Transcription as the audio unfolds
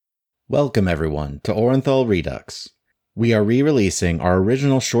Welcome everyone to Orenthal Redux. We are re-releasing our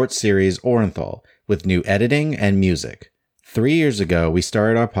original short series Orenthal with new editing and music. 3 years ago, we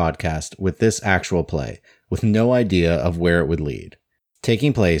started our podcast with this actual play, with no idea of where it would lead.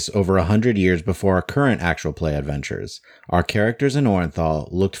 Taking place over 100 years before our current actual play adventures, our characters in Orenthal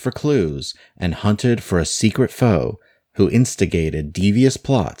looked for clues and hunted for a secret foe who instigated devious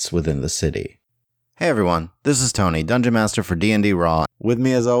plots within the city. Hey everyone, this is Tony, Dungeon Master for D&D Raw. With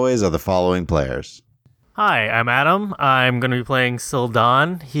me as always are the following players. Hi, I'm Adam. I'm going to be playing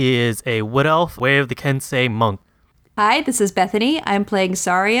Sildan. He is a Wood Elf, Way of the Kensei monk. Hi, this is Bethany. I'm playing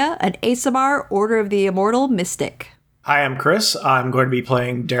Saria, an Aasimar, Order of the Immortal Mystic. Hi, I'm Chris. I'm going to be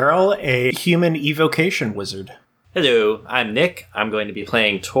playing Daryl, a human evocation wizard. Hello, I'm Nick. I'm going to be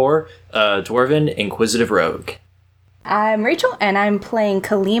playing Tor, a Dwarven Inquisitive Rogue. I'm Rachel, and I'm playing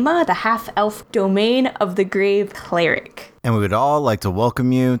Kalima, the half-elf Domain of the Grave Cleric. And we would all like to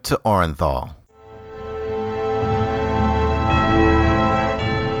welcome you to Orenthal.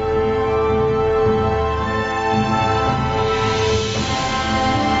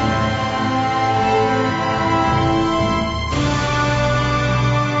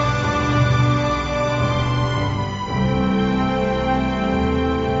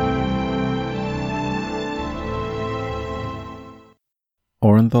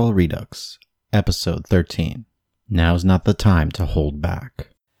 Orenthal Redux, Episode 13. Now's not the time to hold back.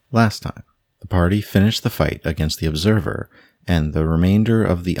 Last time, the party finished the fight against the Observer and the remainder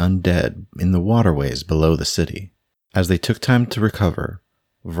of the undead in the waterways below the city. As they took time to recover,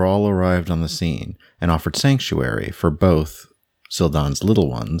 Vral arrived on the scene and offered sanctuary for both Sildan's little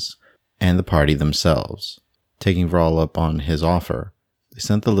ones and the party themselves. Taking Vral up on his offer, they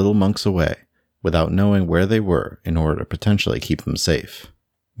sent the little monks away, without knowing where they were in order to potentially keep them safe.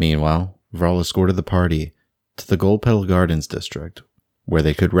 Meanwhile, Vral escorted the party to the Gold Petal Gardens district, where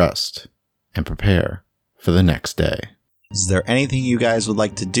they could rest and prepare for the next day. Is there anything you guys would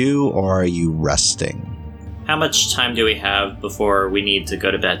like to do, or are you resting? How much time do we have before we need to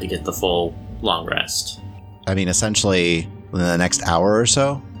go to bed to get the full long rest? I mean, essentially, within the next hour or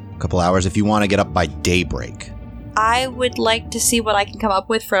so, a couple hours, if you want to get up by daybreak. I would like to see what I can come up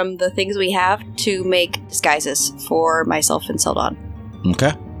with from the things we have to make disguises for myself and Sildan.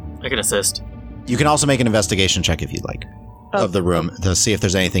 Okay. I can assist. You can also make an investigation check if you'd like, of the room, to see if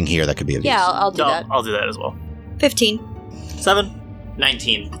there's anything here that could be of use. Yeah, I'll do that. I'll do that as well. 15. 7.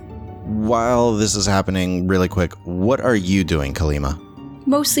 19. While this is happening really quick, what are you doing, Kalima?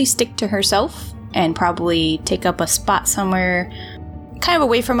 Mostly stick to herself and probably take up a spot somewhere kind of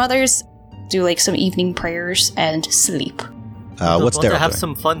away from others, do like some evening prayers, and sleep. What's Want to Daryl have doing?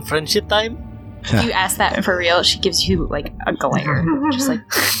 some fun friendship time? If you ask that for real, she gives you like a glare. Just like,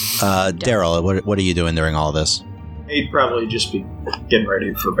 Daryl, what are you doing during all of this? He'd probably just be getting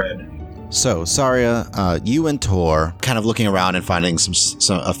ready for bed. So, Saria, you and Tor, kind of looking around and finding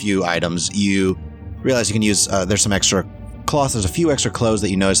a few items, you realize you can use, there's some extra cloth, there's a few extra clothes that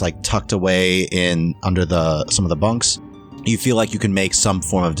you notice like tucked away in under some of the bunks. You feel like you can make some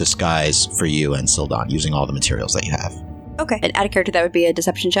form of disguise for you and Sildan using all the materials that you have. Okay. And out of character, that would be a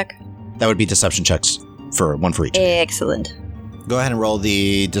deception check? That would be deception checks for one for each. Excellent. Go ahead and roll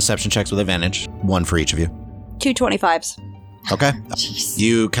the deception checks with advantage. One for each of you. 2 25s. Okay. Jeez.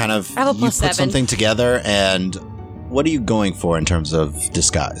 You kind of I have a you put +7. something together, and what are you going for in terms of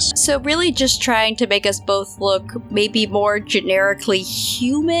disguise? So really just trying to make us both look maybe more generically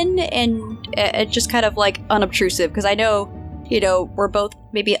human and just kind of like unobtrusive, because I know, we're both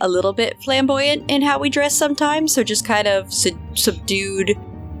maybe a little bit flamboyant in how we dress sometimes, so just kind of subdued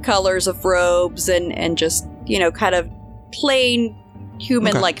colors of robes and just, kind of plain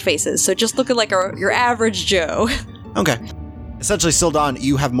human-like faces. So just looking like your average Joe. Okay. Essentially, Sildan,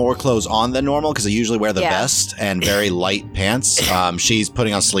 you have more clothes on than normal because I usually wear the vest and very light pants. She's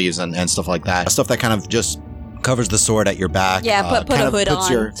putting on sleeves and stuff like that. Stuff that kind of just covers the sword at your back. Yeah, put a hood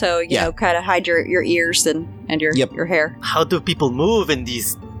on, so, you know, kind of hide your ears and your hair. How do people move in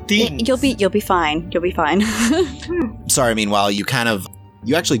these things? You'll be fine. You'll be fine. Sorry, meanwhile, you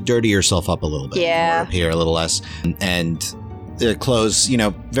actually dirty yourself up a little bit. Yeah. Up here a little less. And the clothes,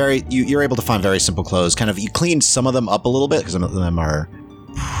 you're able to find very simple clothes. Kind of, you clean some of them up a little bit because some of them are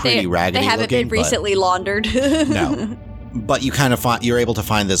pretty raggedy They haven't looking, been recently laundered. No. But you kind of you're able to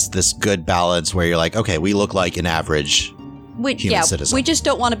find this good balance where you're like, okay, we look like an average human citizen. We just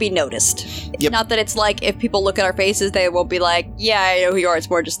don't want to be noticed. Yep. Not that it's like if people look at our faces, they won't be like, yeah, I know who you are. It's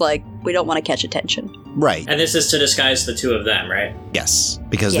more just like we don't want to catch attention. Right. And this is to disguise the two of them, right? Yes.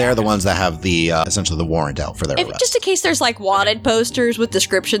 Because Yeah. they're the ones that have the, essentially the warrant out for their If, arrest. just in case there's like wanted posters with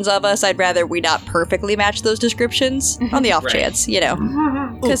descriptions of us, I'd rather we not perfectly match those descriptions on the off Right. chance,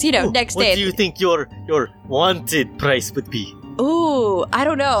 because next What day. do you think your wanted price would be? Ooh, I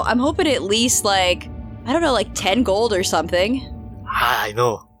don't know. I'm hoping at least like 10 gold or something. I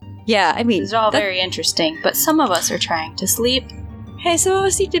know. Yeah, I mean, These are all that- very interesting, but some of us are trying to sleep. Hey, some of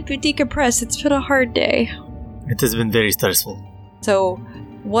us need to decompress. It's been a hard day. It has been very stressful. So,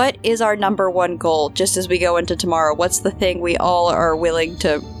 what is our number one goal just as we go into tomorrow? What's the thing we all are willing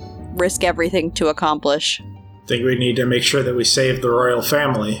to risk everything to accomplish? I think we need to make sure that we save the royal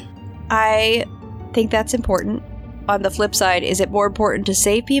family. I think that's important. On the flip side, is it more important to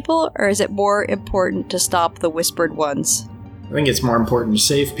save people, or is it more important to stop the Whispered Ones? I think it's more important to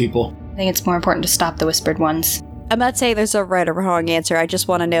save people. I think it's more important to stop the Whispered Ones. I'm not saying there's a right or wrong answer. I just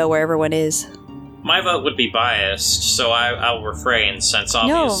want to know where everyone is. My vote would be biased, so I'll refrain, since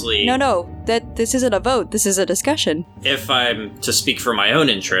obviously... No. This isn't a vote. This is a discussion. If I'm to speak for my own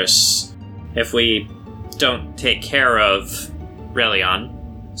interests, if we don't take care of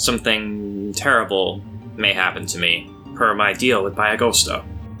Relion, something terrible may happen to me, per my deal with Bayagosto.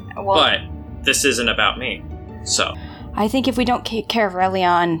 Well, But this isn't about me, so... I think if we don't take care of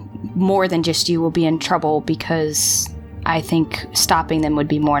Relion, more than just you will be in trouble, because I think stopping them would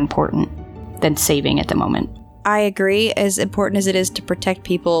be more important than saving at the moment. I agree, as important as it is to protect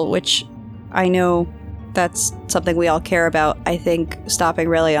people, which I know that's something we all care about. I think stopping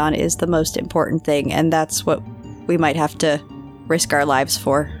Relion is the most important thing, and that's what we might have to risk our lives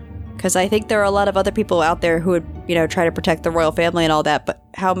for. Because I think there are a lot of other people out there who would, try to protect the royal family and all that, but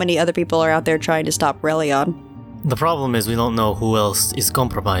how many other people are out there trying to stop Relion? The problem is we don't know who else is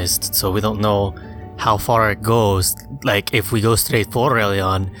compromised, so we don't know how far it goes. Like, if we go straight for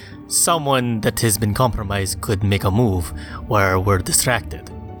Relion, someone that has been compromised could make a move where we're distracted.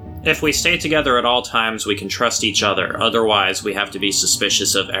 If we stay together at all times, we can trust each other. Otherwise, we have to be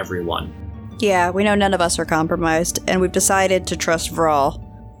suspicious of everyone. Yeah, we know none of us are compromised, and we've decided to trust Vral,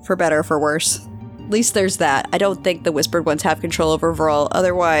 for better or for worse. At least there's that. I don't think the Whispered Ones have control over Vral,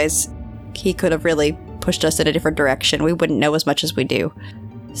 otherwise he could have really pushed us in a different direction. We wouldn't know as much as we do.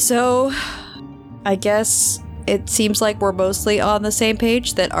 So, I guess it seems like we're mostly on the same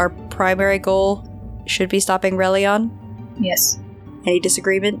page that our primary goal should be stopping Relion. Yes. Any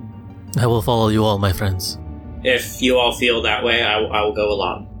disagreement? I will follow you all, my friends. If you all feel that way, I will go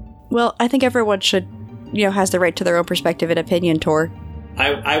along. Well, I think everyone should, has the right to their own perspective and opinion, Tor.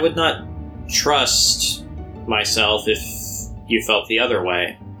 I would not trust myself if you felt the other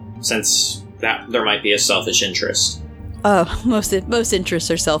way, since that there might be a selfish interest. Oh, most interests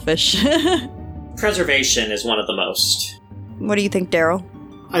are selfish. Preservation is one of the most. What do you think, Daryl?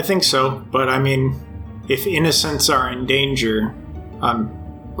 I think so, but I mean, if innocents are in danger, I'm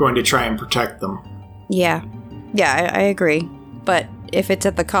going to try and protect them. Yeah, I agree. But if it's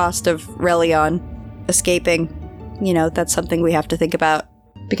at the cost of Relion escaping, that's something we have to think about.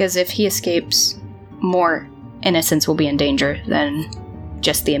 Because if he escapes, more innocents will be in danger than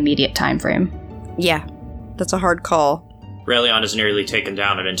just the immediate time frame. Yeah, that's a hard call. Relion has nearly taken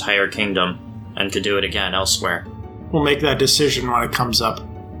down an entire kingdom, and could do it again elsewhere. We'll make that decision when it comes up.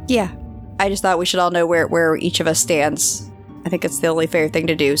 Yeah, I just thought we should all know where each of us stands. I think it's the only fair thing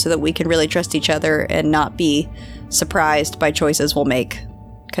to do so that we can really trust each other and not be surprised by choices we'll make.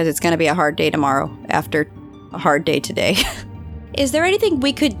 Because it's going to be a hard day tomorrow after a hard day today. Is there anything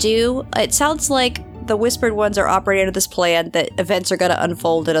we could do? It sounds like the Whispered Ones are operating under this plan that events are going to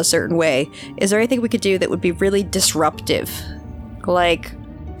unfold in a certain way. Is there anything we could do that would be really disruptive? Like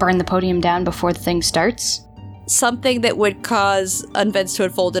Burn the podium down before the thing starts? something that would cause events to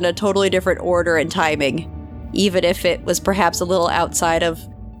unfold in a totally different order and timing, even if it was perhaps a little outside of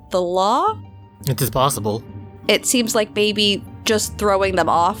the law? It is possible. It seems like maybe just throwing them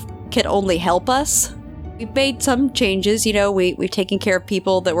off can only help us. We've made some changes, we've taken care of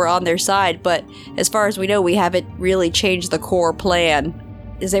people that were on their side, but as far as we know, we haven't really changed the core plan.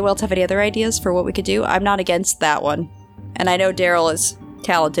 Does anyone else have any other ideas for what we could do? I'm not against that one. And I know Daryl is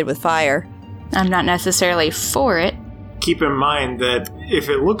talented with fire. I'm not necessarily for it. Keep in mind that if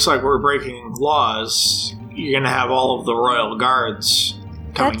it looks like we're breaking laws, you're going to have all of the royal guards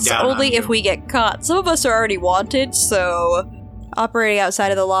coming That's down only on if you. we get caught. Some of us are already wanted, so operating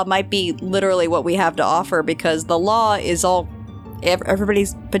outside of the law might be literally what we have to offer, because the law is all...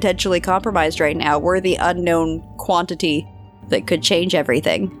 everybody's potentially compromised right now. We're the unknown quantity that could change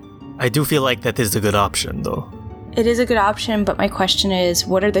everything. I do feel like that is a good option, though. It is a good option, but my question is,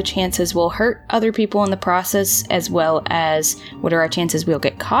 what are the chances we'll hurt other people in the process, as well as what are our chances we'll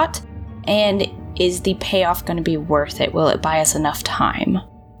get caught? And is the payoff going to be worth it? Will it buy us enough time?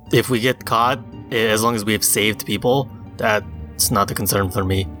 If we get caught, as long as we have saved people, that's not a concern for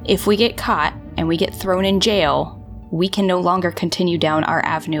me. If we get caught and we get thrown in jail, we can no longer continue down our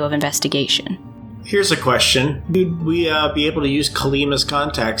avenue of investigation. Here's a question. Would we be able to use Kalima's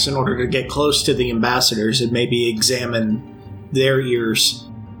contacts in order to get close to the ambassadors and maybe examine their ears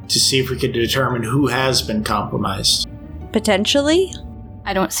to see if we could determine who has been compromised? Potentially?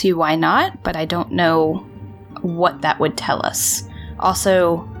 I don't see why not, but I don't know what that would tell us.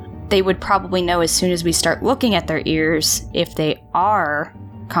 Also, they would probably know as soon as we start looking at their ears if they are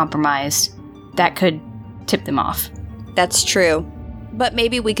compromised. That could tip them off. That's true. But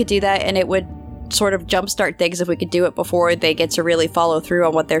maybe we could do that and it would sort of jumpstart things if we could do it before they get to really follow through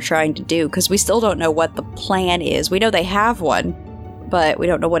on what they're trying to do, because we still don't know what the plan is. We know they have one, but we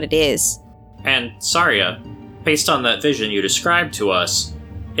don't know what it is. And Saria, based on that vision you described to us,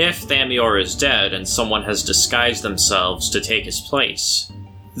 if Thamior is dead and someone has disguised themselves to take his place,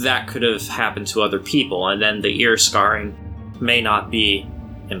 that could have happened to other people, and then the ear scarring may not be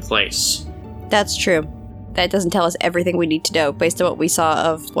in place. That's true. That doesn't tell us everything we need to know based on what we saw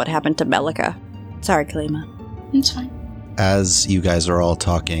of what happened to Melika. Sorry, Kalima. It's fine. As you guys are all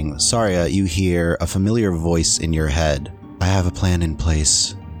talking, Saria, you hear a familiar voice in your head. I have a plan in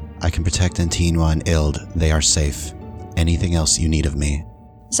place. I can protect Antinua and Ild. They are safe. Anything else you need of me?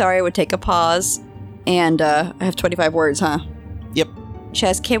 Sorry, I would take a pause. And I have 25 words, huh? Yep.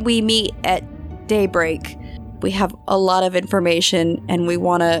 Chess, can we meet at daybreak? We have a lot of information and we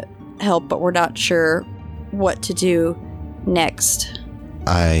want to help, but we're not sure what to do next.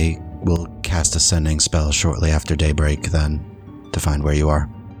 I will cast a sending spell shortly after daybreak, then, to find where you are.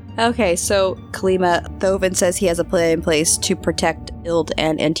 Okay, so Kalima, Thovin says he has a plan in place to protect Ild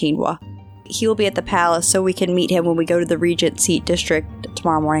and Antinua. He will be at the palace, so we can meet him when we go to the Regent Seat District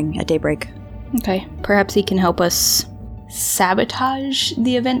tomorrow morning at daybreak. Okay, perhaps he can help us sabotage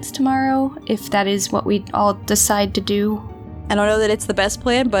the events tomorrow, if that is what we all decide to do. I don't know that it's the best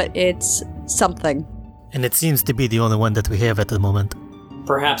plan, but it's something. And it seems to be the only one that we have at the moment.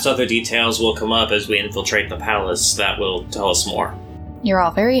 Perhaps other details will come up as we infiltrate the palace that will tell us more. You're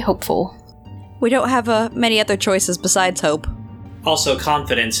all very hopeful. We don't have many other choices besides hope. Also,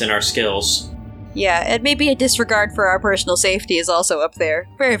 confidence in our skills. Yeah, and maybe a disregard for our personal safety is also up there.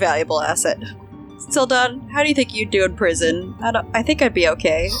 Very valuable asset. Sildon, how do you think you'd do in prison? I think I'd be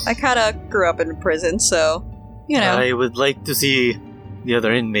okay. I kinda grew up in a prison, so, you know. I would like to see the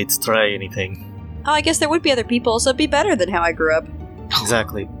other inmates try anything. Oh, I guess there would be other people, so it'd be better than how I grew up.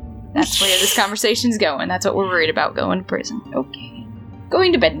 Exactly. That's where this conversation's going. That's what we're worried about, going to prison. Okay.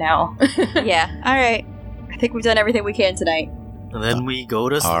 Going to bed now. Yeah, alright. I think we've done everything we can tonight. And then we go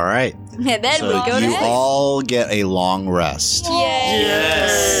to... All right. And then So we go to you sleep. all get a long rest.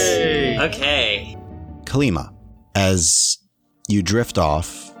 Yay! Yay! Okay. Kalima, as you drift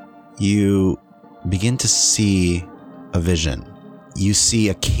off, you begin to see a vision. You see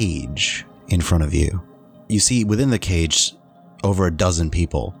a cage in front of you. You see within the cage over a dozen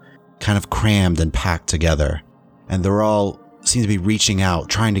people, kind of crammed and packed together. And they're all seem to be reaching out,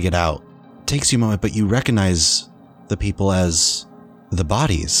 trying to get out. It takes you a moment, but you recognize the people as the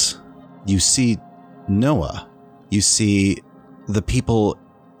bodies. You see Noah. You see the people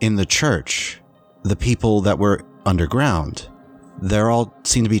in the church. The people that were underground. They're all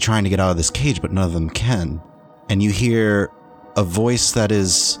seem to be trying to get out of this cage, but none of them can. And you hear a voice that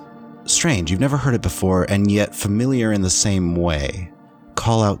is strange. You've never heard it before, and yet familiar in the same way.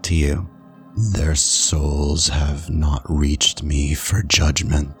 Call out to you. Their souls have not reached me for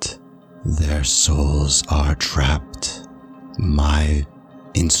judgment. Their souls are trapped. My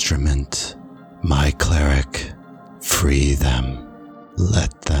instrument, my cleric, free them.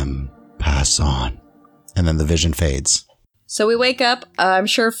 Let them pass on. And then the vision fades. So we wake up, I'm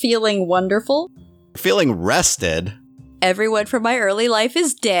sure feeling wonderful. Feeling rested. Everyone from my early life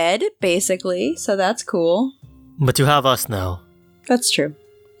is dead, basically, so that's cool. But you have us now. That's true.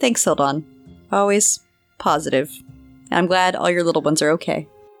 Thanks, Sildon. Always positive. And I'm glad all your little ones are okay.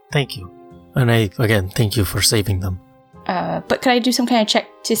 Thank you. And again, thank you for saving them. But could I do some kind of check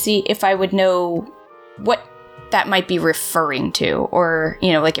to see if I would know what that might be referring to? Or,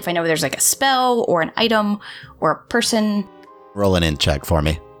 like if I know there's like a spell or an item or a person. Roll an in check for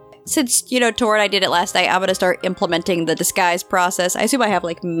me. Since, Tor and I did it last night, I'm going to start implementing the disguise process. I assume I have,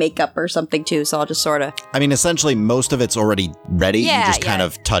 makeup or something, too, so I'll just sort of... I mean, essentially, most of it's already ready. Yeah, you just kind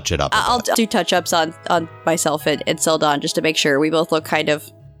of touch it up. I'll do touch-ups on myself and Sildon just to make sure we both look kind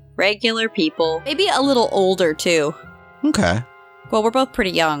of regular people. Maybe a little older, too. Okay. Well, we're both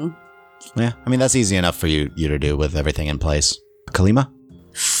pretty young. Yeah, I mean, that's easy enough for you to do with everything in place. Kalima?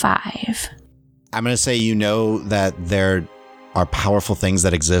 5. I'm going to say you know that there are powerful things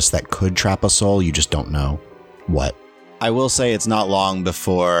that exist that could trap a soul. You just don't know what. I will say it's not long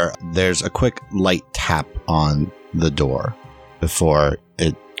before there's a quick light tap on the door before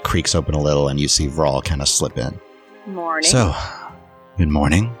it creaks open a little and you see Vral kind of slip in. Morning. So, good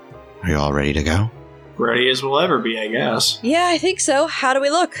morning. Are you all ready to go? Ready as we'll ever be, I guess. Yeah, I think so. How do we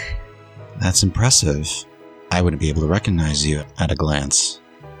look? That's impressive. I wouldn't be able to recognize you at a glance.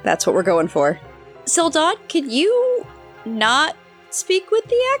 That's what we're going for. Sildon, can you not speak with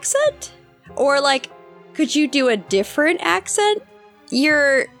the accent? Or, like, could you do a different accent?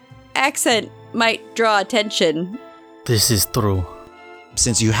 Your accent might draw attention. This is true.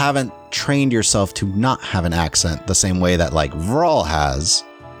 Since you haven't trained yourself to not have an accent the same way that, like, Vral has,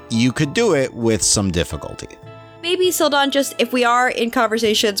 you could do it with some difficulty. Maybe, Sildon, just if we are in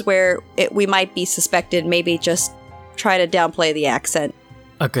conversations where we might be suspected, maybe just try to downplay the accent.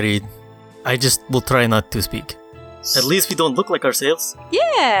 Agreed. I just will try not to speak. At least we don't look like ourselves.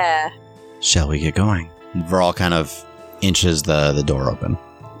 Yeah! Shall we get going? Vral kind of inches the door open.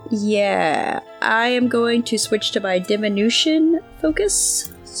 Yeah, I am going to switch to my diminution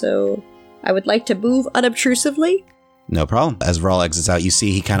focus, so I would like to move unobtrusively. No problem. As Vral exits out, you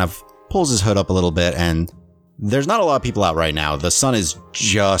see he kind of pulls his hood up a little bit, and there's not a lot of people out right now. The sun is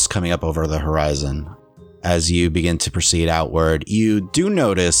just coming up over the horizon. As you begin to proceed outward, you do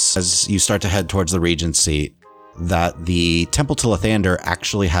notice, as you start to head towards the Regent's Seat, that the Temple to Lathander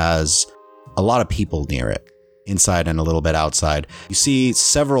actually has a lot of people near it, inside and a little bit outside. You see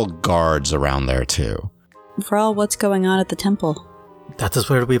several guards around there, too. Vral, what's going on at the temple? That is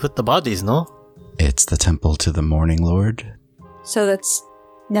where we put the bodies, no? It's the Temple to the Morning Lord. So that's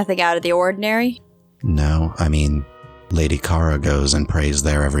nothing out of the ordinary? No, I mean, Lady Kara goes and prays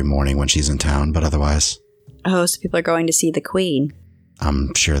there every morning when she's in town, but otherwise... Oh, so people are going to see the queen.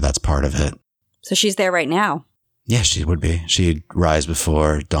 I'm sure that's part of it. So she's there right now? Yeah, she would be. She'd rise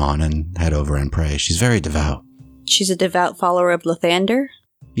before dawn and head over and pray. She's very devout. She's a devout follower of Lathander?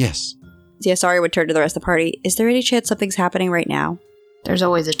 Yes. Ziasari would turn to the rest of the party. Is there any chance something's happening right now? There's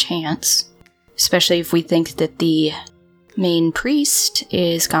always a chance. Especially if we think that the main priest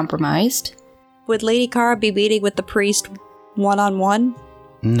is compromised. Would Lady Kara be meeting with the priest one-on-one?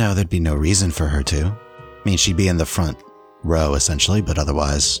 No, there'd be no reason for her to. I mean, she'd be in the front row, essentially, but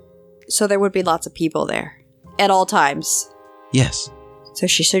otherwise... So there would be lots of people there. At all times. Yes. So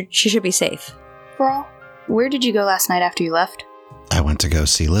she should be safe. Vral, where did you go last night after you left? I went to go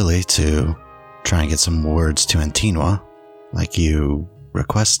see Lily to try and get some words to Antinua, like you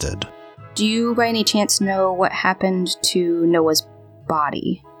requested. Do you by any chance know what happened to Noah's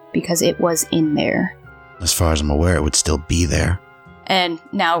body? Because it was in there. As far as I'm aware, it would still be there. And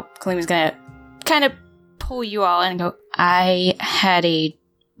now Kalima's gonna kind of pull you all in and go, I had a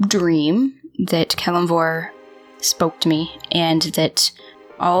dream that Kelemvor spoke to me, and that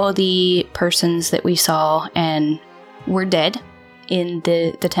all the persons that we saw and were dead in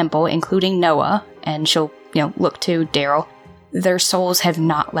the temple, including Noah, and she'll, look to Daryl, their souls have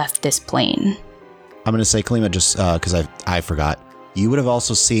not left this plane. I'm going to say, Kalima, just because I forgot, you would have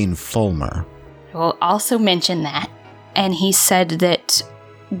also seen Fulmer. I will also mention that. And he said that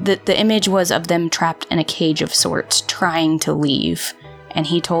the image was of them trapped in a cage of sorts, trying to leave. And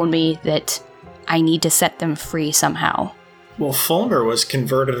he told me that I need to set them free somehow. Well, Fulmer was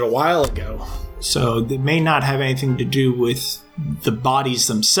converted a while ago, so it may not have anything to do with the bodies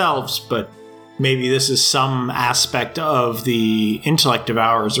themselves, but maybe this is some aspect of the intellect of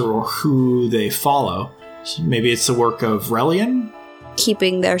ours or who they follow. So maybe it's the work of Relian?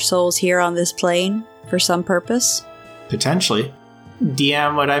 Keeping their souls here on this plane for some purpose? Potentially.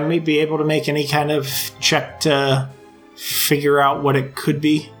 DM, would I be able to make any kind of check to figure out what it could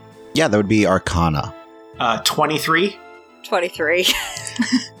be? Yeah, that would be Arcana. 23? 23.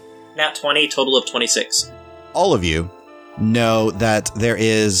 Nat 20, total of 26. All of you know that there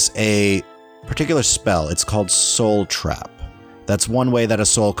is a particular spell. It's called Soul Trap. That's one way that a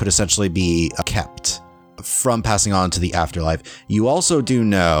soul could essentially be kept from passing on to the afterlife. You also do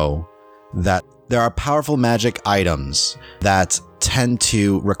know that there are powerful magic items that tend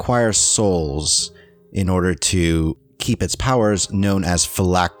to require souls in order to keep its powers, known as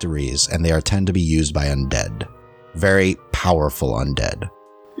phylacteries, and they tend to be used by undead. Very powerful undead.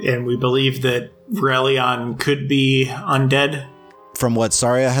 And we believe that Relion could be undead? From what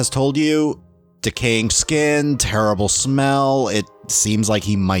Saria has told you, decaying skin, terrible smell, it seems like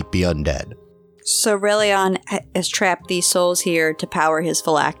he might be undead. So Relion has trapped these souls here to power his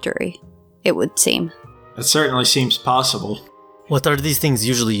phylactery, it would seem. That certainly seems possible. What are these things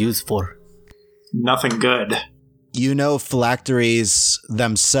usually used for? Nothing good. You know, phylacteries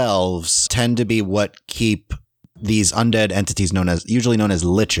themselves tend to be what keep these undead entities usually known as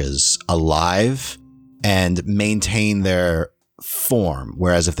liches alive and maintain their form,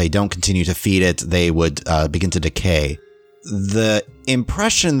 whereas if they don't continue to feed it, they would begin to decay. The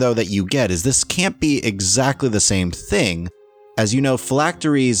impression, though, that you get is this can't be exactly the same thing. As you know,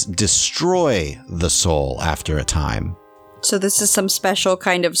 phylacteries destroy the soul after a time. So this is some special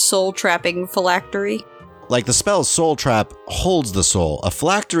kind of soul-trapping phylactery? Like the spell Soul Trap holds the soul. A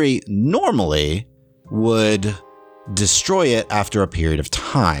phylactery normally would destroy it after a period of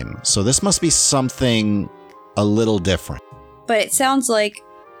time. So this must be something a little different. But it sounds like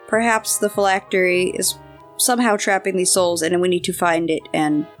perhaps the phylactery is somehow trapping these souls, and we need to find it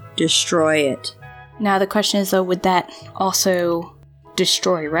and destroy it. Now the question is, though, would that also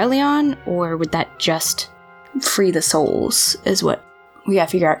destroy Relion, or would that just free the souls, is what we gotta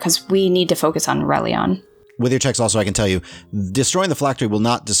figure out, because we need to focus on Relion. With your checks also, I can tell you, destroying the phylactery will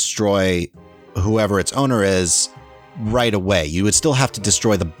not destroy whoever its owner is right away. You would still have to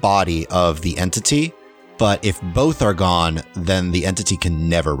destroy the body of the entity, but if both are gone, then the entity can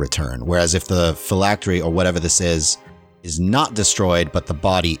never return. Whereas if the phylactery, or whatever this is not destroyed, but the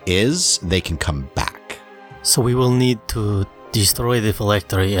body is, they can come back. So we will need to destroy the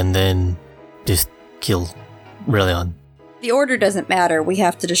phylactery and then just kill Relion. The order doesn't matter, we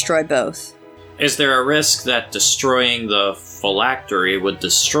have to destroy both. Is there a risk that destroying the phylactery would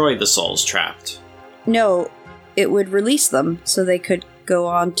destroy the souls trapped? No, it would release them so they could go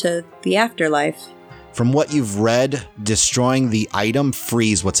on to the afterlife. From what you've read, destroying the item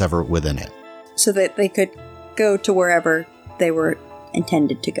frees what's ever within it. So that they could go to wherever they were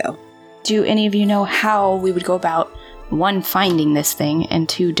intended to go. Do any of you know how we would go about, 1, finding this thing, and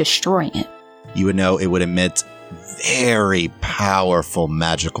 2, destroying it? You would know it would emit very powerful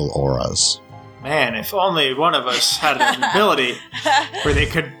magical auras. Man, if only one of us had an ability where they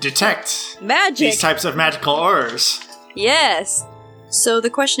could detect Magic! these types of magical auras. Yes! So the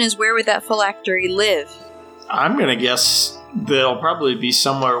question is, where would that phylactery live? I'm gonna guess they'll probably be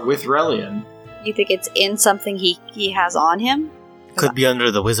somewhere with Relion. You think it's in something he has on him? Could be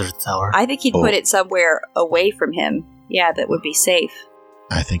under the wizard tower. I think he'd put it somewhere away from him. Yeah, that would be safe.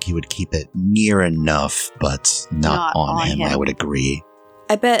 I think he would keep it near enough, but not on him, I would agree.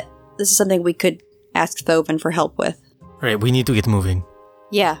 I bet this is something we could ask Thoven for help with. Right, we need to get moving.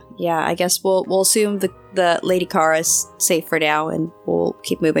 Yeah, I guess we'll assume the Lady Kara is safe for now, and we'll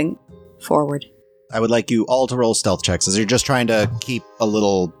keep moving forward. I would like you all to roll stealth checks, as you're just trying to keep a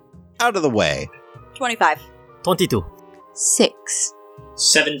little out of the way. 25. 22. 6.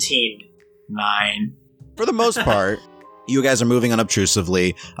 17. 9. For the most part, you guys are moving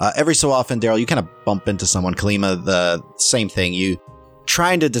unobtrusively. Every so often, Daryl, you kind of bump into someone. Kalima, the same thing. You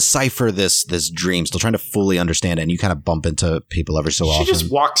trying to decipher this dream, still trying to fully understand it, and you kind of bump into people every so often. She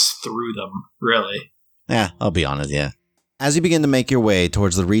just walks through them, really. Yeah, I'll be honest, yeah. As you begin to make your way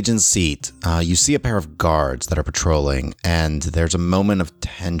towards the Regent's seat, you see a pair of guards that are patrolling, and there's a moment of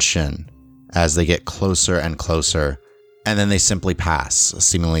tension as they get closer and closer, and then they simply pass,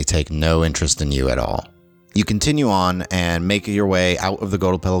 seemingly take no interest in you at all. You continue on and make your way out of the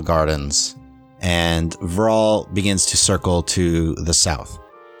Goldpetal Gardens, and Vral begins to circle to the south.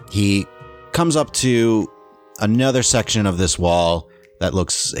 He comes up to another section of this wall that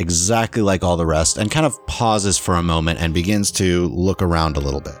looks exactly like all the rest, and kind of pauses for a moment and begins to look around a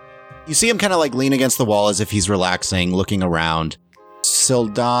little bit. You see him kind of like lean against the wall as if he's relaxing, looking around.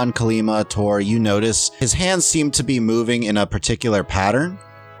 Sildan, Kalima, Tor, you notice his hands seem to be moving in a particular pattern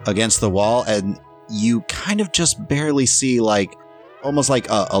against the wall, and you kind of just barely see almost like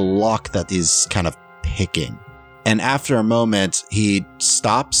a lock that is kind of picking. And after a moment, he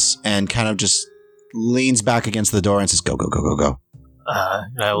stops and kind of just leans back against the door and says, go, go, go, go, go.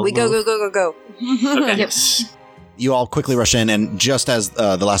 We go. Okay. Yes. You all quickly rush in, and just as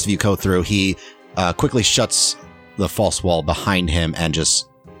the last of you go through, he quickly shuts the false wall behind him and just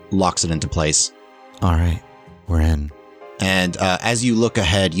locks it into place. All right, we're in. And as you look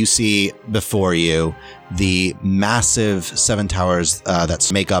ahead, you see before you the massive 7 towers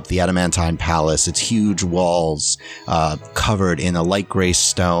that make up the Adamantine Palace. Its huge walls covered in a light gray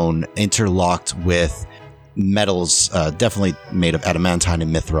stone, interlocked with metals, definitely made of adamantine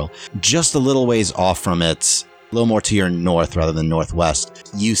and mithril. Just a little ways off from it, a little more to your north rather than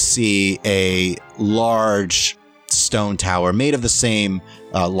northwest, you see a large stone tower made of the same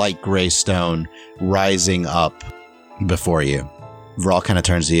light gray stone rising up before you. Vral kind of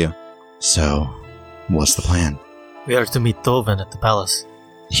turns to you. So, what's the plan? We are to meet Thoven at the palace.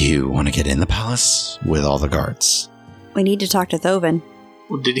 You want to get in the palace with all the guards? We need to talk to Thoven.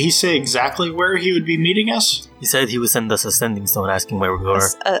 Did he say exactly where he would be meeting us? He said he would send us a sending stone asking where we were.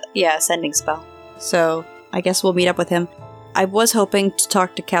 Yeah, a sending spell. So I guess we'll meet up with him. I was hoping to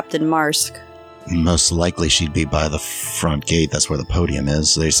talk to Captain Marsk. Most likely she'd be by the front gate. That's where the podium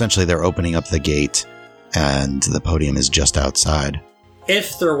is. They're opening up the gate, and the podium is just outside.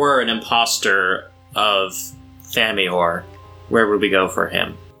 If there were an imposter of Thamior, where would we go for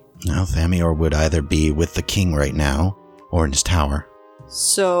him? Now, Thamior would either be with the king right now, or in his tower.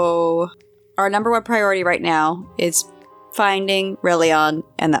 So our number one priority right now is finding Relion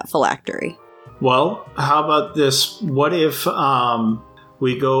and that phylactery. Well, how about this? What if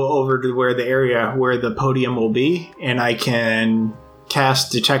we go over to where the area where the podium will be, and I can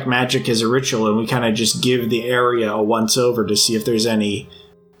cast Detect Magic as a ritual, and we kind of just give the area a once-over to see if there's any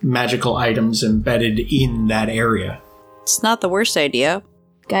magical items embedded in that area. It's not the worst idea.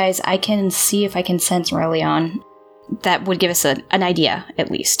 Guys, I can see if I can sense Relion. That would give us an idea, at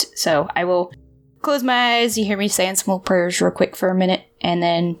least. So I will close my eyes. You hear me saying some little prayers real quick for a minute, and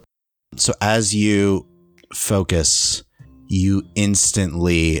then... So as you focus, you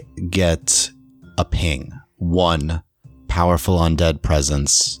instantly get a ping. One powerful undead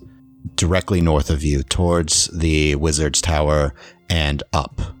presence directly north of you, towards the Wizard's Tower and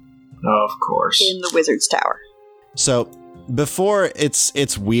up. Of course. In the Wizard's Tower. So before,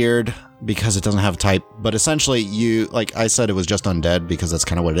 it's weird because it doesn't have type, but essentially you, like I said, it was just undead because that's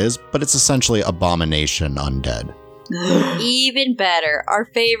kind of what it is, but it's essentially abomination undead. Even better. Our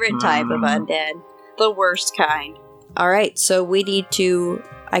favorite type of undead. The worst kind. Alright, so we need to,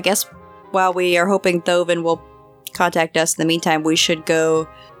 I guess, while we are hoping Thovin will contact us, in the meantime, we should go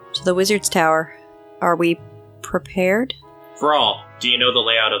to the Wizard's Tower. Are we prepared? Vral, do you know the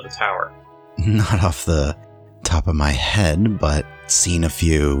layout of the tower? Not off the top of my head, but seen a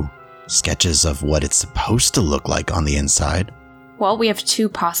few sketches of what it's supposed to look like on the inside. Well, we have two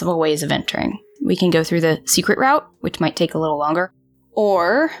possible ways of entering. We can go through the secret route, which might take a little longer,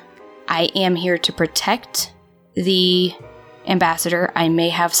 or I am here to protect the ambassador. I may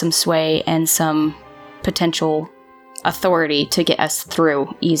have some sway and some potential authority to get us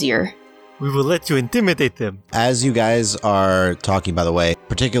through easier. We will let you intimidate them. As you guys are talking, by the way,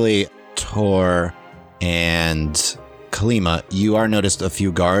 particularly Tor and Kalima, you are noticed a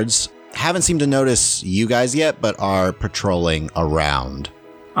few guards. Haven't seemed to notice you guys yet, but are patrolling around.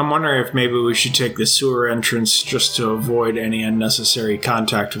 I'm wondering if maybe we should take the sewer entrance just to avoid any unnecessary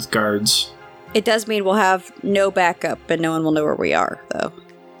contact with guards. It does mean we'll have no backup, and no one will know where we are, though.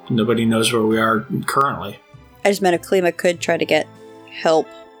 Nobody knows where we are currently. I just meant if Kalima could try to get help.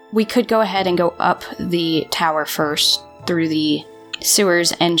 We could go ahead and go up the tower first through the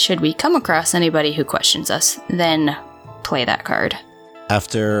sewers, and should we come across anybody who questions us, then play that card.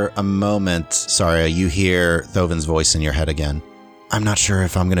 After a moment, Saria, you hear Thovin's voice in your head again. I'm not sure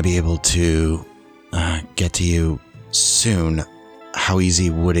if I'm going to be able to get to you soon. How easy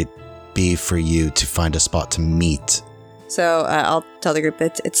would it be for you to find a spot to meet? So I'll tell the group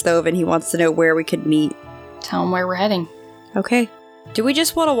that it's Thovin. He wants to know where we could meet. Tell them where we're heading. Okay. Do we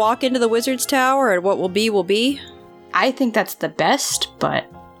just want to walk into the Wizard's Tower and what will be will be? I think that's the best, but...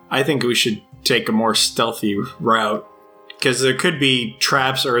 I think we should take a more stealthy route. Because there could be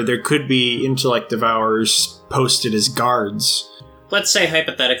traps, or there could be intellect devourers posted as guards. Let's say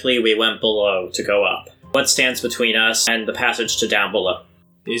hypothetically we went below to go up. What stands between us and the passage to down below?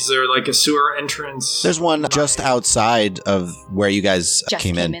 Is there like a sewer entrance? There's one just outside of where you guys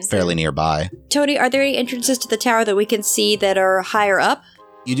came in fairly nearby. Tony, are there any entrances to the tower that we can see that are higher up?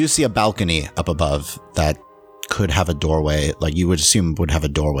 You do see a balcony up above that could have a doorway, like you would assume would have a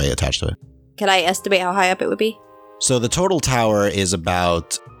doorway attached to it. Can I estimate how high up it would be? So the total tower is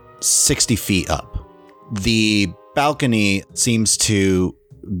about 60 feet up. The balcony seems to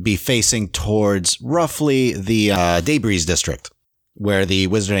be facing towards roughly the Daybreeze district, where the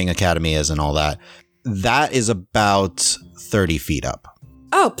Wizarding Academy is and all that. That is about 30 feet up.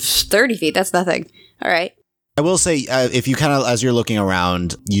 Oh, 30 feet. That's nothing. All right. I will say, if you kind of, as you're looking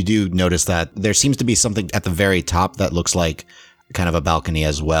around, you do notice that there seems to be something at the very top that looks like kind of a balcony,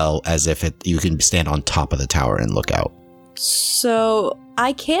 as well as if you can stand on top of the tower and look out. So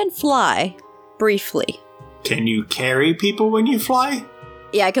I can fly briefly. Can you carry people when you fly?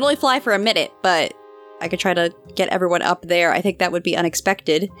 Yeah, I can only fly for a minute, but I could try to get everyone up there. I think that would be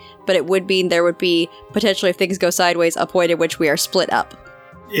unexpected, but it would mean there would be potentially, if things go sideways, a point at which we are split up.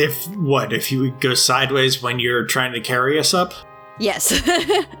 If you would go sideways when you're trying to carry us up? Yes.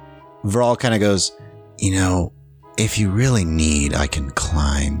 Vral kind of goes, if you really need, I can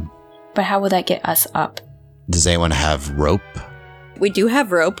climb. But how will that get us up? Does anyone have rope? We do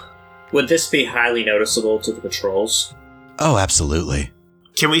have rope. Would this be highly noticeable to the patrols? Oh, absolutely.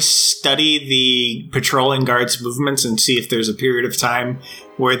 Can we study the patrolling guards' movements and see if there's a period of time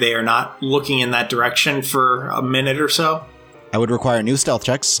where they are not looking in that direction for a minute or so? I would require new stealth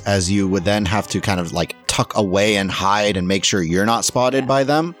checks, as you would then have to kind of like tuck away and hide and make sure you're not spotted by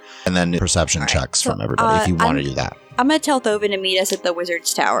them. And then perception checks from everybody if you want to do that. I'm going to tell Thovin to meet us at the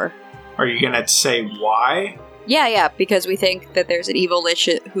Wizard's Tower. Are you going to say why? Yeah, because we think that there's an evil lich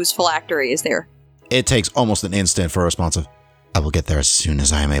whose phylactery is there. It takes almost an instant for a response of, I will get there as soon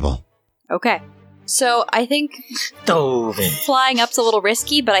as I am able. Okay. So I think Thovin. flying up's a little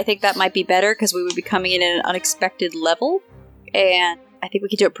risky, but I think that might be better because we would be coming in at an unexpected level. And I think we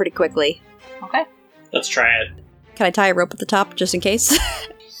could do it pretty quickly. Okay. Let's try it. Can I tie a rope at the top just in case?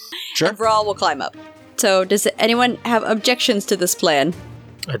 Sure. And Vral will climb up. So does anyone have objections to this plan?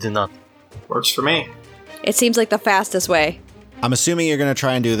 I did not. Works for me. It seems like the fastest way. I'm assuming you're going to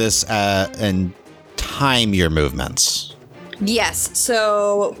try and do this and time your movements. Yes,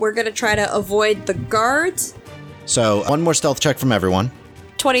 so we're going to try to avoid the guards. So one more stealth check from everyone.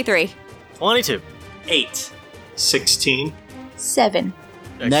 23. 22. 8. 16. 7.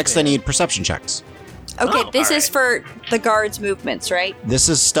 Next, I need perception checks. Okay, Oh, this all is for the guards' movements, right? This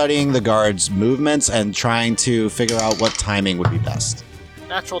is studying the guards' movements and trying to figure out what timing would be best.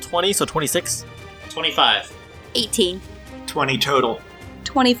 Natural 20, so 26. 25. 18. 20 total.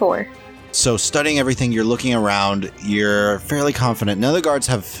 24. So studying everything, you're looking around, you're fairly confident. None of the guards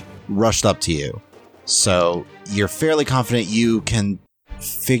have rushed up to you. So you're fairly confident you can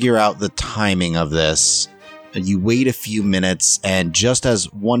figure out the timing of this. You wait a few minutes, and just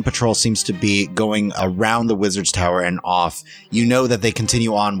as one patrol seems to be going around the Wizard's Tower and off, you know that they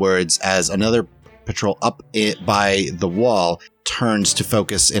continue onwards as another patrol up by the wall turns to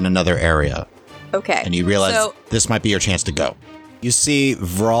focus in another area. Okay. And you realize So, this might be your chance to go. You see,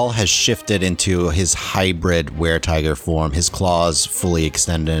 Vral has shifted into his hybrid weretiger form, his claws fully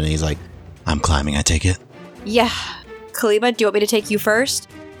extended, and he's like, I'm climbing, I take it. yeah. Kalima, do you want me to take you first?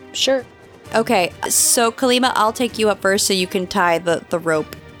 Sure. Okay, so Kalima, I'll take you up first so you can tie the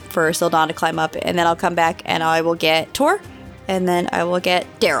rope for Sildon to climb up, and then I'll come back and I will get Tor, and then I will get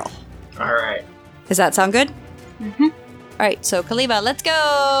Daryl. All right. Does that sound good? Mm-hmm. Alright, so Kalima, let's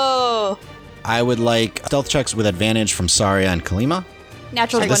go! I would like stealth checks with advantage from Saria and Kalima.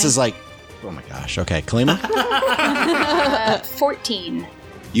 Natural 20. This is like, oh my gosh. Okay, Kalima, 14.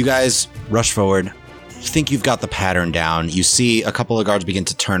 you guys rush forward. Think you've got the pattern down. You see a couple of guards begin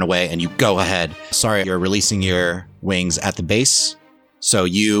to turn away, and you go ahead. Sorry, you're releasing your wings at the base. So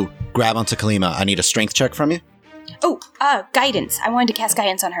you grab onto Kalima. I need a strength check from you. Oh, guidance. I wanted to cast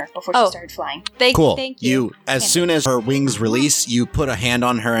guidance on her before she started flying. Cool. Thank you. As soon as her wings release, you put a hand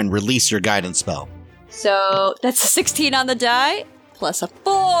on her and release your guidance spell. So that's a 16 on the die, plus a 4.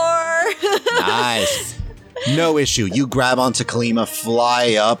 Nice. No issue. You grab onto Kalima,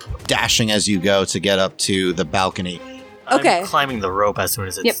 fly up, dashing as you go to get up to the balcony. Okay. I'm climbing the rope as soon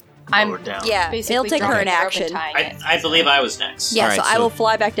as it's Yep. I'm- lowered down. Yeah, Basically it'll take her dropping an the rope and action. tying it. I believe I was next. Yeah, All right, so I so- will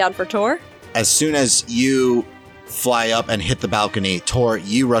fly back down for Tor. As soon as you fly up and hit the balcony, Tor,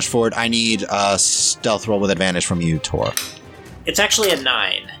 you rush forward. I need a stealth roll with advantage from you, Tor. It's actually a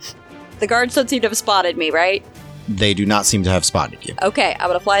 9. The guards don't seem to have spotted me, right? They do not seem to have spotted you. Okay, I'm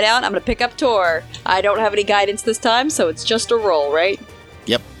gonna fly down, I'm gonna pick up Tor. I don't have any guidance this time, so it's just a roll, right?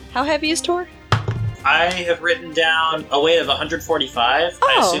 Yep. How heavy is Tor? I have written down a weight of 145.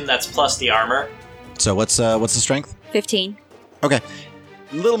 I Oh. assume that's plus the armor. So what's the strength? 15. Okay.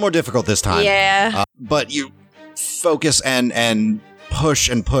 A little more difficult this time. Yeah. But you focus and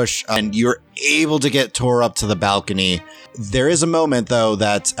push, and you're able to get Tor up to the balcony. There is a moment, though,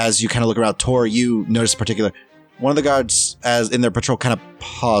 that as you kind of look around, Tor, you notice in particular, one of the guards, as in their patrol, kind of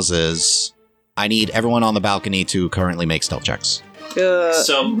pauses. I need everyone on the balcony to currently make stealth checks.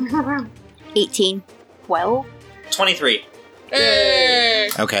 So, 18. 12? 23.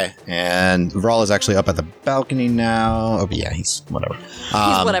 Okay. And Vral is actually up at the balcony now. Oh, but yeah, he's whatever.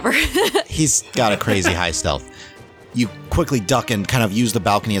 He's whatever. He's got a crazy high stealth. You quickly duck and kind of use the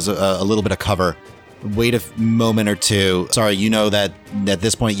balcony as a little bit of cover. Wait a moment or two. Sorry, you know that at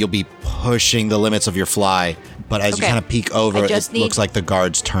this point you'll be pushing the limits of your fly, but as you Okay. kind of peek over, I it just need- looks like the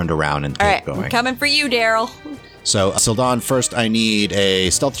guards turned around and All kept right, going. I'm coming for you, Daryl. So, Sildon, first I need a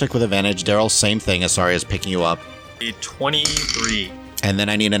stealth check with advantage. Daryl, same thing as Sorry is picking you up. A 23. And then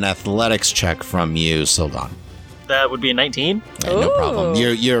I need an athletics check from you, Sildon. That would be a 19. Yeah, no problem.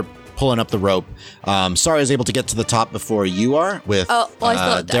 Ooh. You're pulling up the rope. Sorry is able to get to the top before you are. With Oh, well,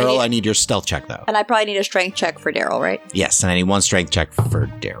 I Daryl, I need- need your stealth check, though. And I probably need a strength check for Daryl, right? Yes, and I need one strength check for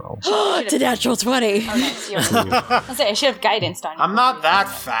Daryl. It's a natural 20. Oh, nice. I should have guidance on you. I'm not that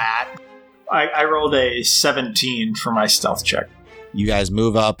fat. I rolled a 17 for my stealth check. You guys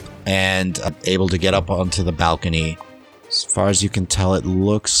move up and able to get up onto the balcony. As far as you can tell, it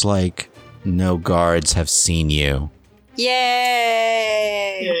looks like no guards have seen you.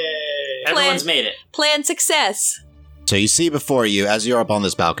 Yay! Yay! Everyone's made it. Plan success. So you see before you, as you're up on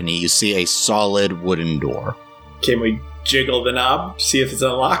this balcony, you see a solid wooden door. Can we jiggle the knob, see if it's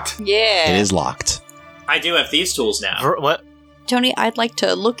unlocked? Yeah. It is locked. I do have thieves' tools now. What? Tony, I'd like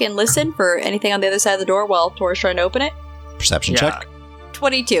to look and listen for anything on the other side of the door while Tor's trying to open it. Perception Yeah. check.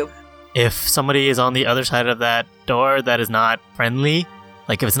 22. If somebody is on the other side of that door that is not friendly,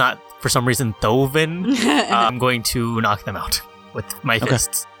 like if it's not for some reason Thovin, I'm going to knock them out with my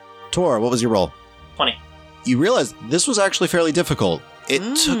fists. Tor, what was your roll? 20. You realize this was actually fairly difficult. It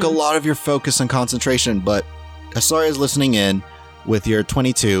took a lot of your focus and concentration, but Asaria is listening in with your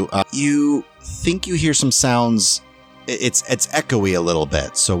 22. You think you hear some sounds. It's echoey a little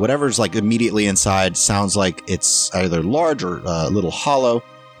bit. So whatever's like immediately inside sounds like it's either large or a little hollow.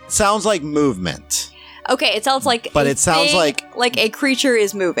 Sounds like movement. Okay, it sounds like But a it sounds thing, like a creature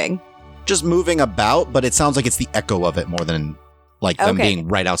is moving. just moving about, but it sounds like it's the echo of it more than like them Okay. being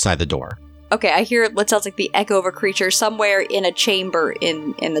right outside the door. Okay, I hear what sounds like the echo of a creature somewhere in a chamber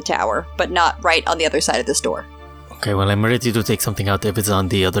in the tower, but not right on the other side of this door. Okay, well, I'm ready to take something out if it's on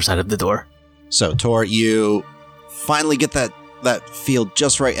the other side of the door. So, Tor, you finally get that feel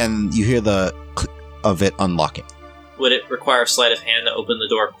just right, and you hear the click of it unlocking. Would it require sleight of hand to open the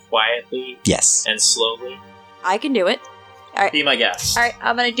door quietly Yes. and slowly? I can do it. Be my guest. Alright,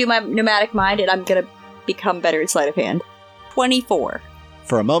 I'm gonna do my pneumatic mind and I'm gonna become better at sleight of hand. 24.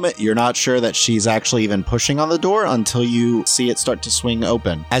 For a moment, you're not sure that she's actually even pushing on the door until you see it start to swing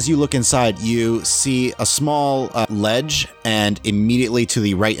open. As you look inside, you see a small ledge, and immediately to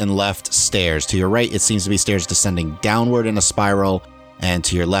the right and left, stairs. To your right, it seems to be stairs descending downward in a spiral, and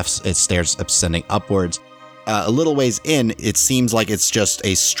to your left, it's stairs ascending upwards. A little ways in, it seems like it's just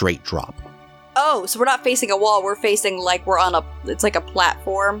a straight drop. Oh, so we're not facing a wall, we're facing like we're on it's like a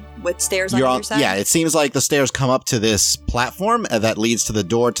platform with stairs on either side? Yeah, it seems like the stairs come up to this platform that leads to the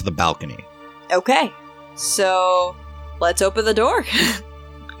door to the balcony. Okay, so let's open the door.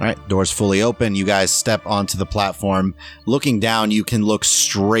 All right, door's fully open. You guys step onto the platform. Looking down, you can look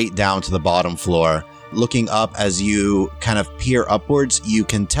straight down to the bottom floor. Looking up as you kind of peer upwards, you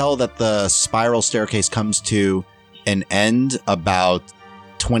can tell that the spiral staircase comes to an end about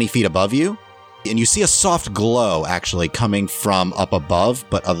 20 feet above you. And you see a soft glow actually coming from up above,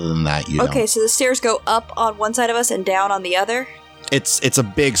 but other than that, you Okay, don't. so the stairs go up on one side of us and down on the other? It's a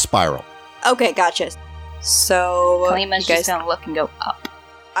big spiral. Okay, gotcha. So, Kalima's you just gonna look and go up.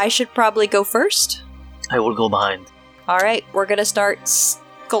 I should probably go first. I will go behind. Alright, we're gonna start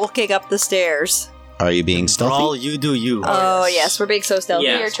skulking up the stairs. Are you being For all stealthy? you do you. Oh, yes, we're being so stealthy.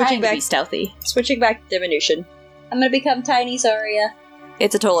 Yeah. We're Trying switching to back, be stealthy. switching back to diminution. I'm gonna become tiny, Saria.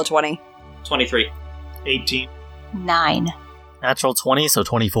 It's a total of 20. 23. 18. 9. Natural 20, so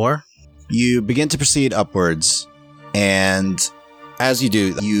 24. You begin to proceed upwards, and as you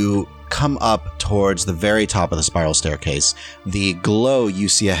do, you come up towards the very top of the spiral staircase. The glow you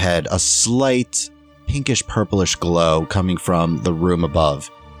see ahead, a slight pinkish purplish glow coming from the room above.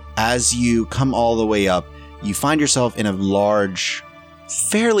 As you come all the way up, you find yourself in a large,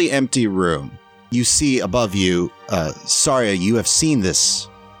 fairly empty room. You see above you, Saria, you have seen this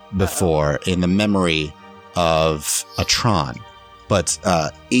before in the memory of Atron, but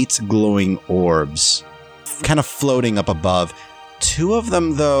 8 glowing orbs kind of floating up above. 2 of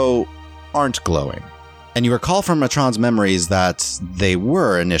them, though, aren't glowing. And you recall from Atron's memories that they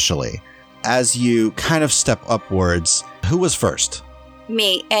were initially. As you kind of step upwards, who was first?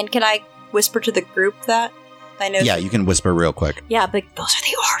 Me. And can I whisper to the group that? I know. Yeah, you can whisper real quick. Yeah, but those are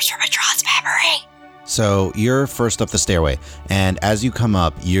the orbs from Atron's memory. So you're first up the stairway, and as you come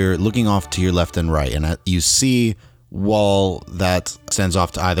up, you're looking off to your left and right, and you see wall that extends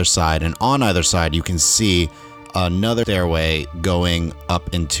off to either side, and on either side you can see another stairway going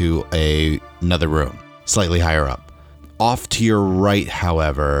up into another room, slightly higher up. Off to your right,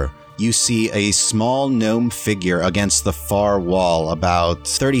 however, you see a small gnome figure against the far wall about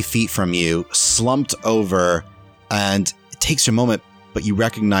 30 feet from you, slumped over, and it takes you a moment, but you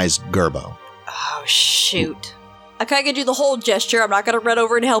recognize Gerbo. Oh, shoot. I kind of gonna do the whole gesture. I'm not gonna run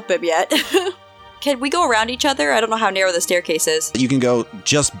over and help him yet. Can we go around each other? I don't know how narrow the staircase is. You can go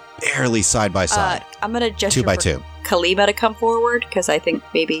just barely side by side, I'm gonna gesture 2 by for 2. Kalima to come forward, because I think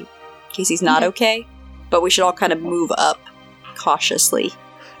maybe Casey's not okay. But we should all kind of move up cautiously.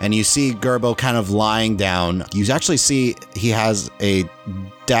 And you see Gerbo kind of lying down. You actually see he has a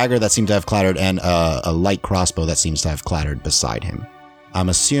dagger that seems to have clattered and a light crossbow that seems to have clattered beside him. I'm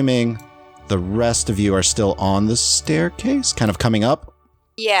assuming The rest of you are still on the staircase, kind of coming up.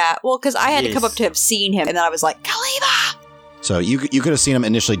 Yeah, well, because I had to come Yes. up to have seen him, and then I was like, Kalima! So you could have seen him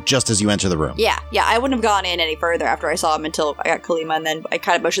initially just as you enter the room. Yeah, I wouldn't have gone in any further after I saw him until I got Kalima, and then I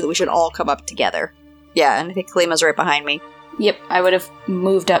kind of motioned that we should all come up together. Yeah, and I think Kalima's right behind me. Yep, I would have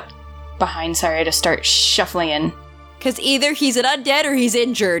moved up behind Saria to start shuffling in. Because either he's an undead or he's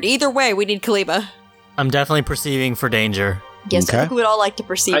injured. Either way, we need Kalima. I'm definitely perceiving for danger. Yes, I Okay. think we would all like to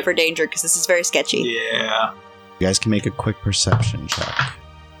perceive I- for danger, because this is very sketchy. Yeah. You guys can make a quick perception check.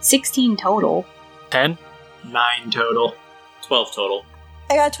 16 total. 10? 9 total. 12 total.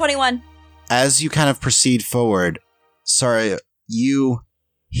 I got 21. As you kind of proceed forward, sorry, you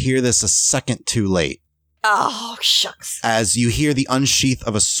hear this a second too late. Oh, shucks. As you hear the unsheath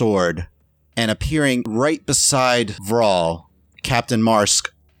of a sword, and appearing right beside Vral, Captain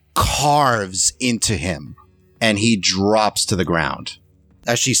Marsk carves into him, and he drops to the ground.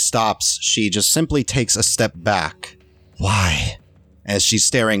 As she stops, she just simply takes a step back. Why? As she's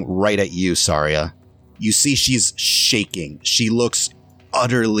staring right at you, Saria. You see she's shaking. She looks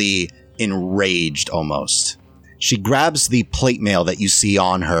utterly enraged almost. She grabs the plate mail that you see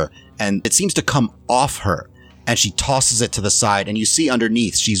on her, and it seems to come off her, and she tosses it to the side, and you see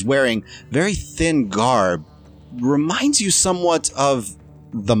underneath she's wearing very thin garb. Reminds you somewhat of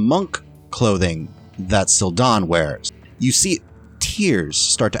the monk clothing that Sildan wears. You see tears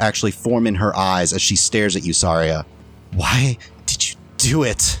start to actually form in her eyes as she stares at you, Saria. Why did you do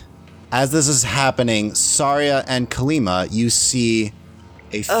it? As this is happening, Saria and Kalima, you see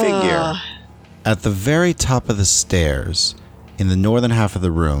a figure at the very top of the stairs, in the northern half of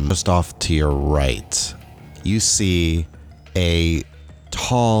the room, just off to your right. You see a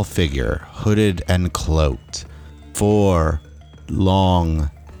tall figure, hooded and cloaked, 4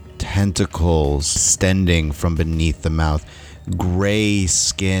 long tentacles extending from beneath the mouth, gray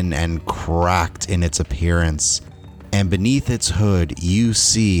skin and cracked in its appearance. And beneath its hood, you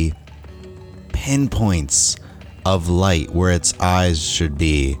see pinpoints of light where its eyes should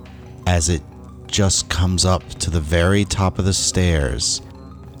be, as it just comes up to the very top of the stairs,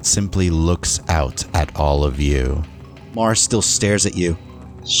 simply looks out at all of you. Mars still stares at you.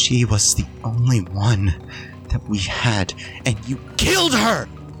 She was the only one that we had, and you killed her!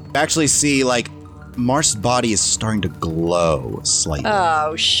 You actually see, like, Mars' body is starting to glow slightly.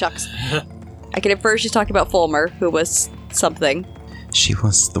 Oh, shucks. I can infer she's talking about Fulmer, who was something. She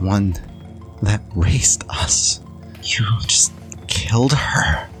was the one that raised us. You just killed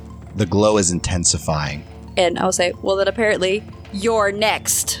her. The glow is intensifying. And I'll say, well, then apparently you're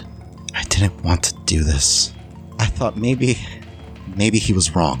next. I didn't want to do this. I thought maybe he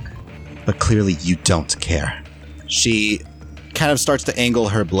was wrong. But clearly you don't care. She kind of starts to angle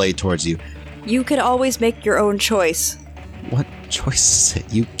her blade towards you. You can always make your own choice. What choice is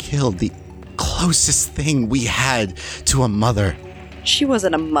it? You killed the closest thing we had to a mother. She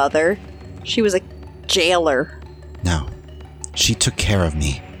wasn't a mother. She was a jailer. No. She took care of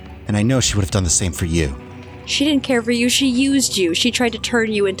me. And I know she would have done the same for you. She didn't care for you, she used you. She tried to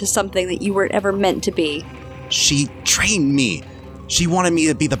turn you into something that you weren't ever meant to be. She trained me. She wanted me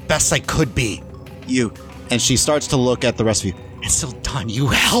to be the best I could be. You. And she starts to look at the rest of you. And Sildan, you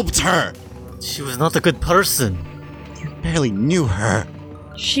helped her. She was not a good person. You barely knew her.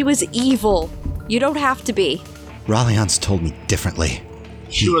 She was evil. You don't have to be. Rallian's told me differently.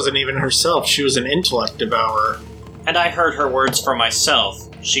 She wasn't even herself. She was an intellect devourer. And I heard her words for myself.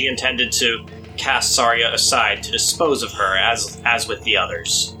 She intended to cast Saria aside to dispose of her, as with the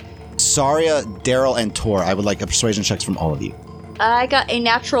others. Saria, Daryl, and Tor, I would like a persuasion checks from all of you. I got a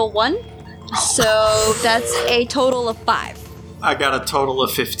natural 1, so that's a total of 5. I got a total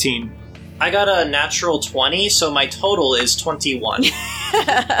of 15. I got a natural 20, so my total is 21.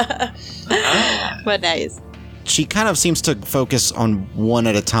 What nice. She kind of seems to focus on one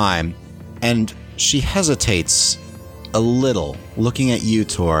at a time, and she hesitates a little, looking at you,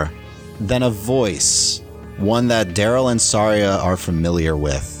 Tor. Then a voice, one that Daryl and Saria are familiar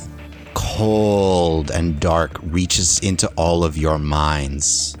with, cold and dark, reaches into all of your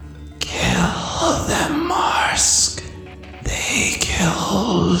minds. Kill them, Marsk. They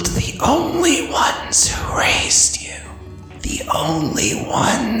killed the only ones who raised you. The only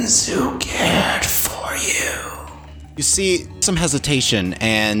ones who cared for you. You see some hesitation,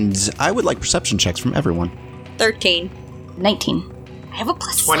 and I would like perception checks from everyone. 13. 19. I have a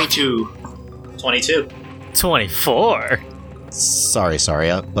plus 22. 22. 24? Sorry,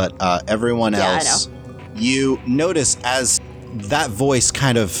 Saria, but everyone Yeah, I else, you notice as that voice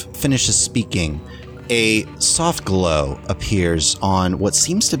kind of finishes speaking, a soft glow appears on what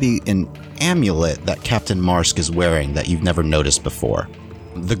seems to be an amulet that Captain Marsk is wearing that you've never noticed before.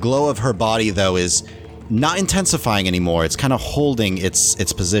 The glow of her body, though, is not intensifying anymore. It's kind of holding its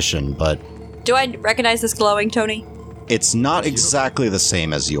position, but Do I recognize this glowing, Tony? it's not exactly the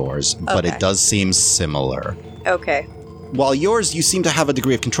same as yours, but Okay. it does seem similar. Okay. While yours you seem to have a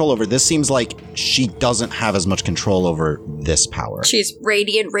degree of control over, this seems like she doesn't have as much control over this power. She's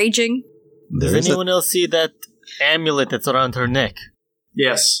radiant raging. Does There is a- anyone else see that amulet that's around her neck?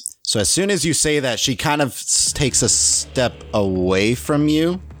 Yes. So as soon as you say that, she kind of takes a step away from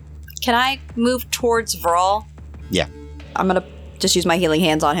you. Can I move towards Vral? Yeah. I'm gonna just use my healing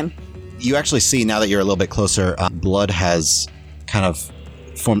hands on him. You actually see, now that you're a little bit closer, blood has kind of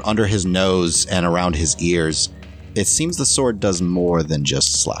formed under his nose and around his ears. It seems the sword does more than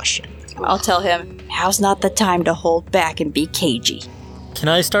just slashing. I'll tell him, now's not the time to hold back and be cagey. Can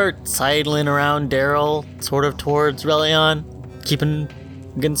I start sidling around Daryl, sort of towards Relion, keeping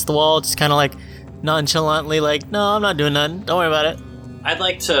against the wall, just kind of like nonchalantly, like, no, I'm not doing nothing. Don't worry about it. I'd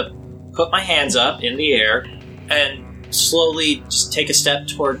like to put my hands up in the air and slowly just take a step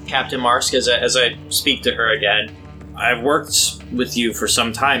toward Captain Marsk as I speak to her again. I've worked with you for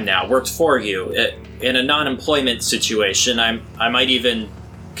some time now, worked for you. In a non-employment situation, I might even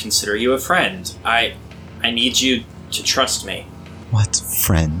consider you a friend. I need you to trust me. What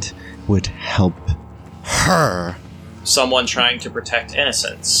friend would help her? Someone trying to protect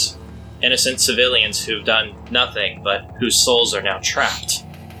innocents. Innocent civilians who've done nothing, but whose souls are now trapped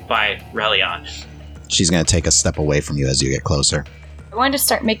by Relion. She's going to take a step away from you as you get closer. I wanted to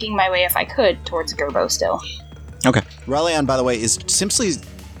start making my way, if I could, towards Gerbo still. Okay. Relion, by the way, is simply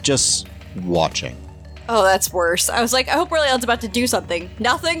just watching. Oh, that's worse. I was like, I hope Relion's about to do something.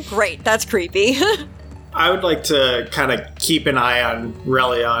 Nothing? Great, that's creepy. I would like to kind of keep an eye on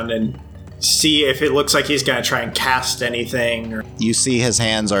Relion and see if it looks like he's going to try and cast anything. Or... You see his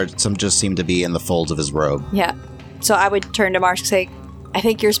hands just seem to be in the folds of his robe. Yeah. So I would turn to Marsh and say, I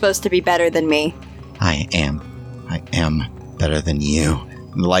think you're supposed to be better than me. I am better than you.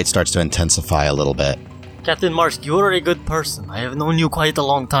 And the light starts to intensify a little bit. Captain Marsk, you are a good person. I have known you quite a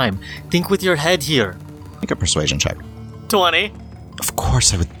long time. Think with your head here. Make a persuasion check. 20. Of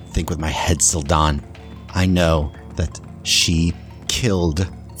course I would think with my head, Sildan. I know that she killed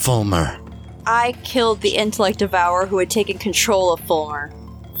Fulmer. I killed the intellect devourer who had taken control of Fulmer.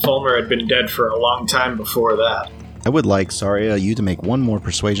 Fulmer had been dead for a long time before that. I would like, Saria, you to make one more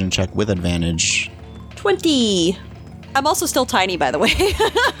persuasion check with advantage. 20. I'm also still tiny, by the way.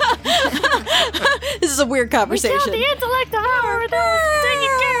 This is a weird conversation. intellect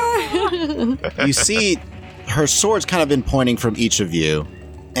You see her sword's kind of been pointing from each of you,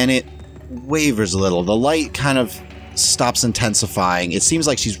 and it wavers a little. The light kind of stops intensifying. It seems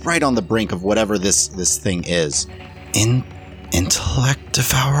like she's right on the brink of whatever this thing is. Intellect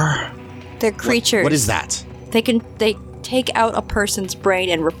Devourer? They're creatures. What is that? They take out a person's brain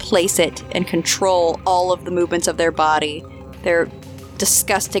and replace it and control all of the movements of their body. They're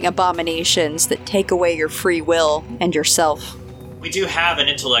disgusting abominations that take away your free will and yourself. We do have an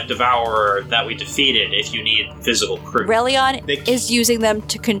intellect devourer that we defeated if you need physical proof. Relion is using them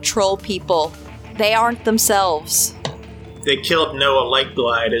to control people. They aren't themselves. They killed Noah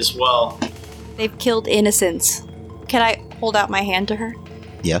Lightglide as well. They've killed innocents. Can I hold out my hand to her?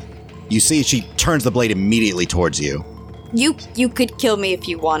 Yeah. You see she turns the blade immediately towards you. You could kill me if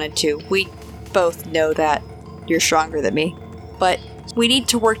you wanted to. We both know that. You're stronger than me. But we need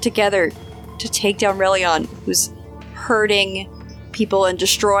to work together to take down Relion, who's hurting people and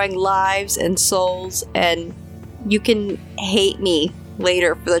destroying lives and souls. And you can hate me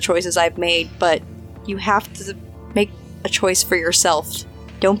later for the choices I've made, but you have to make a choice for yourself.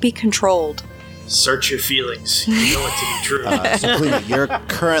 Don't be controlled. Search your feelings. You know it to be true. So, Kalina, you're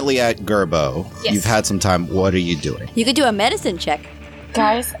currently at Gerbo. Yes. You've had some time. What are you doing? You could do a medicine check.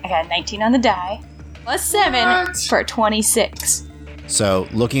 Guys, I got a 19 on the die. Plus 7 for a 26. So,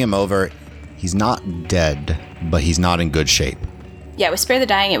 looking him over, he's not dead, but he's not in good shape. Yeah, with Spare the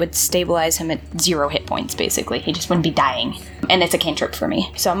Dying, it would stabilize him at 0 hit points, basically. He just wouldn't be dying. And it's a cantrip for me.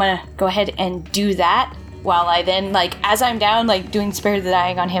 So I'm gonna go ahead and do that, while I then, as I'm down, doing Spare the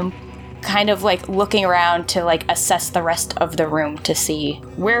Dying on him, kind of, looking around to, assess the rest of the room to see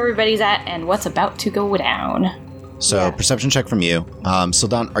where everybody's at and what's about to go down. So, Yeah. perception check from you.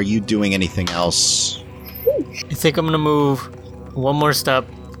 Sildan, are you doing anything else? I think I'm gonna move one more step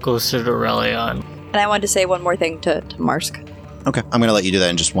closer to Relion. And I wanted to say one more thing to Marsk. Okay, I'm going to let you do that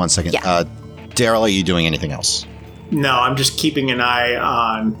in just 1 second. Yeah. Daryl, are you doing anything else? No, I'm just keeping an eye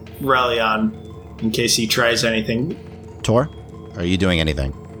on Relion in case he tries anything. Tor, are you doing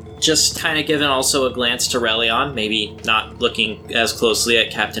anything? just kind of giving also a glance to Relion, maybe not looking as closely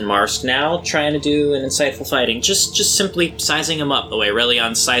at Captain Marsk now, trying to do an insightful fighting, just simply sizing him up the way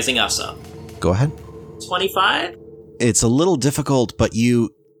Relion's sizing us up. Go ahead. 25? It's a little difficult, but you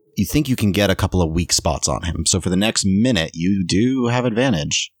think you can get a couple of weak spots on him. So for the next minute, you do have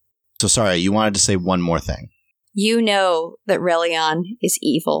advantage. So sorry, you wanted to say one more thing. You know that Relion is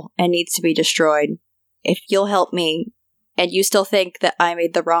evil and needs to be destroyed. If you'll help me, and you still think that I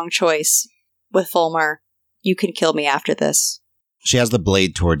made the wrong choice with Fulmar, you can kill me after this. She has the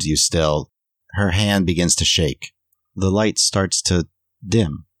blade towards you still. Her hand begins to shake. The light starts to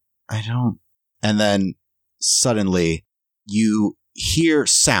dim. And then suddenly you hear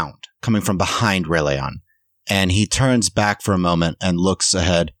sound coming from behind Relion, and he turns back for a moment and looks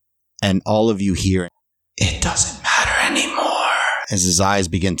ahead, and all of you hear, "It doesn't matter anymore," as his eyes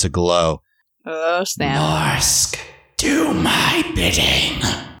begin to glow. Oh, snap. Marsk, do my bidding.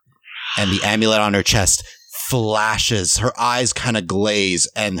 And the amulet on her chest flashes. Her eyes kind of glaze,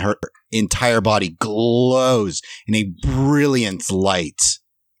 and her entire body glows in a brilliant light.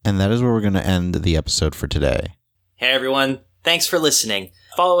 And that is where we're going to end the episode for today. Hey everyone, thanks for listening.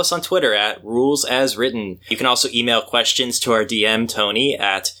 Follow us on Twitter at RulesAsWritten. You can also email questions to our DM, Tony,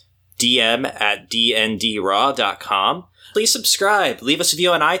 at dm@dndraw.com. Please subscribe. Leave us a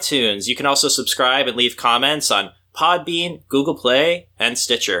review on iTunes. You can also subscribe and leave comments on Podbean, Google Play, and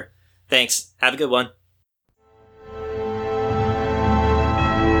Stitcher. Thanks. Have a good one.